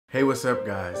Hey, what's up,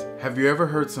 guys? Have you ever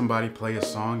heard somebody play a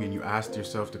song and you asked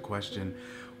yourself the question,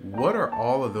 what are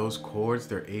all of those chords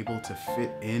they're able to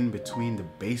fit in between the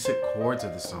basic chords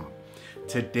of the song?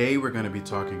 Today we're going to be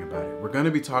talking about it. We're going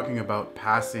to be talking about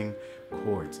passing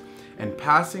chords. And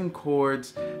passing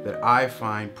chords that I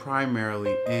find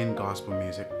primarily in gospel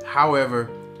music. However,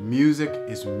 music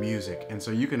is music, and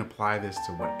so you can apply this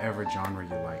to whatever genre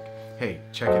you like. Hey,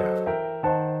 check it out.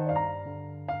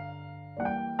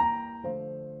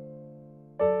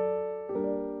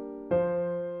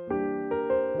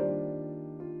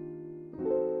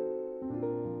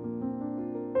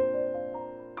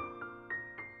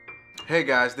 Hey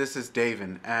guys, this is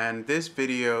Davin, and this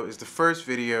video is the first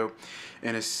video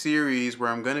in a series where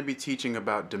I'm going to be teaching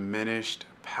about diminished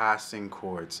passing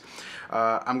chords.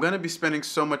 I'm going to be spending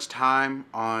so much time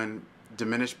on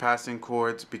diminished passing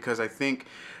chords because I think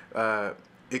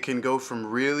it can go from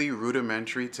really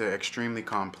rudimentary to extremely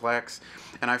complex,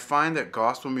 and I find that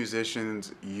gospel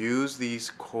musicians use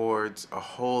these chords a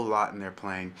whole lot in their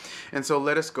playing. And so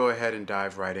let us go ahead and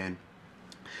dive right in.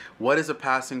 What is a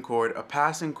passing chord? A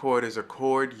passing chord is a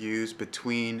chord used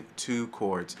between two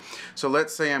chords. So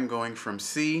let's say I'm going from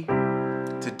C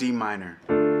to D minor.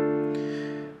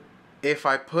 If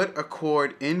I put a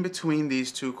chord in between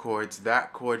these two chords,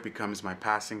 that chord becomes my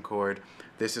passing chord.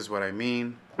 This is what I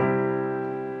mean.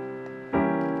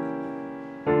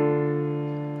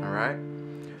 Alright?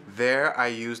 There I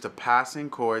used a passing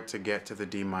chord to get to the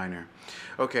D minor.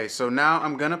 Okay, so now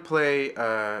I'm going to play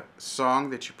a song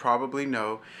that you probably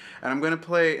know, and I'm going to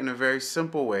play it in a very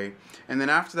simple way, and then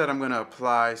after that I'm going to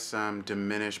apply some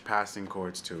diminished passing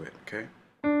chords to it, okay?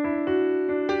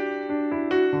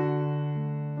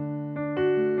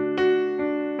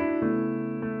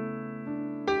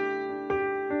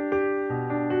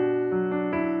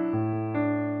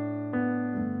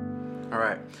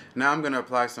 Alright, now I'm going to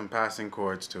apply some passing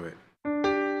chords to it.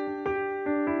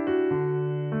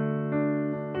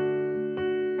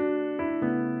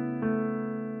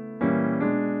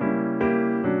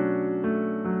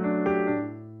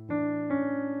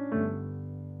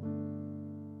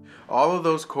 All of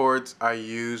those chords I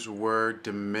used were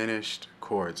diminished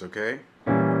chords, okay?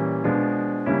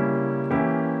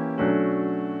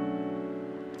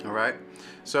 Alright,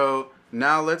 so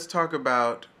now let's talk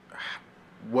about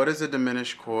what is a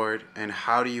diminished chord and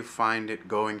how do you find it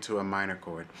going to a minor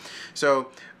chord. So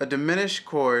a diminished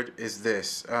chord is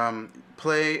this.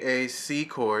 Play a C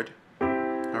chord,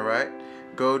 alright?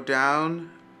 Go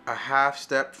down a half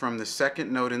step from the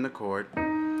second note in the chord.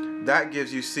 That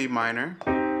gives you C minor.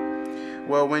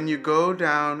 Well, when you go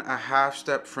down a half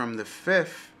step from the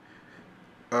fifth,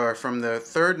 or from the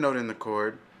third note in the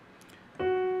chord,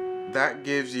 that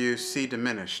gives you C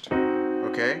diminished,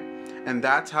 okay? And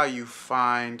that's how you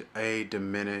find a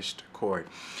diminished chord.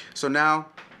 So now,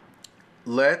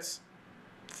 let's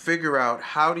figure out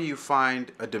how do you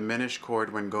find a diminished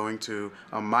chord when going to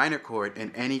a minor chord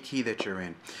in any key that you're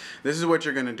in. This is what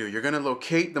you're going to do. You're going to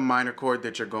locate the minor chord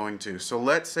that you're going to. So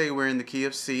let's say we're in the key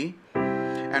of C,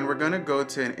 and we're going to go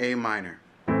to an A minor.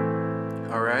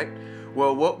 Alright?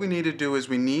 Well, what we need to do is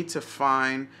we need to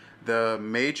find the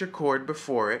major chord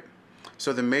before it.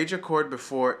 So the major chord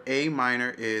before A minor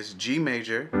is G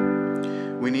major.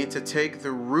 We need to take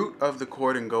the root of the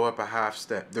chord and go up a half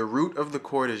step. The root of the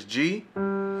chord is G,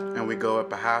 and we go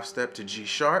up a half step to G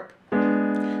sharp.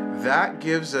 That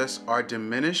gives us our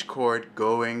diminished chord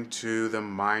going to the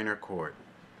minor chord.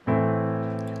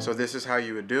 So this is how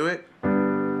you would do it.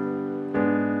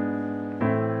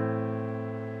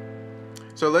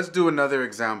 So let's do another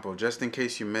example, just in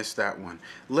case you missed that one.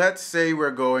 Let's say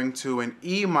we're going to an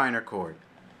E minor chord.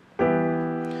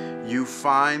 You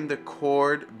find the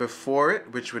chord before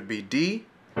it, which would be D.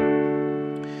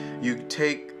 You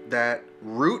take that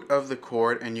root of the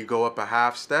chord and you go up a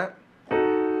half step.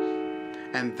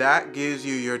 And that gives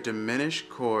you your diminished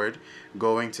chord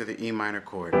going to the E minor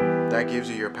chord. That gives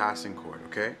you your passing chord,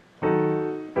 okay?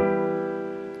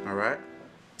 Alright?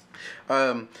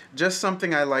 Just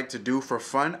something I like to do for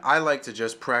fun. I like to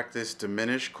just practice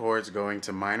diminished chords going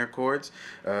to minor chords.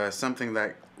 Something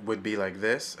that would be like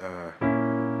this.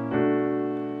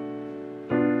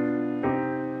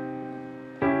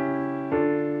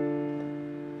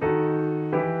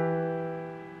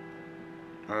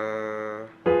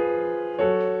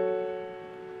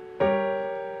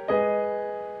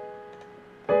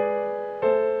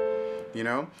 You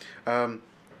know?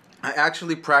 I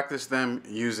actually practiced them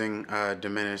using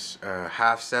diminished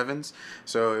half sevens,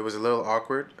 so it was a little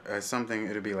awkward. Something,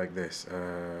 it'll be like this.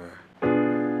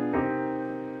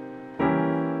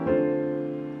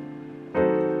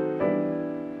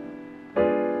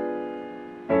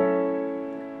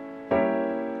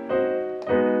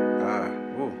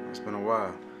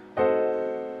 while.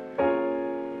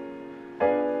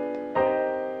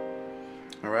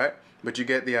 All right, but you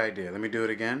get the idea. Let me do it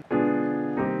again.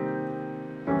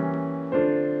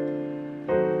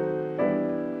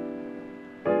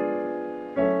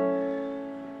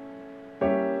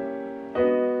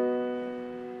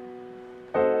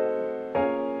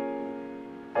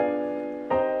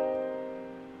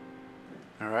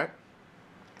 All right.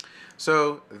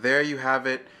 So there you have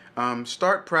it.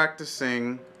 Start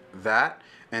practicing that,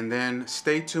 and then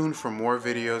stay tuned for more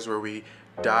videos where we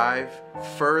dive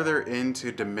further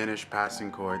into diminished passing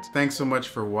chords. Thanks so much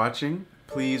for watching.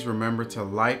 Please remember to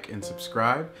like and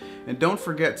subscribe, and don't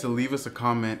forget to leave us a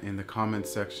comment in the comment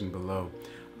section below.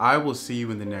 I will see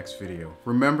you in the next video.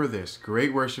 Remember this,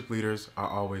 great worship leaders are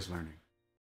always learning.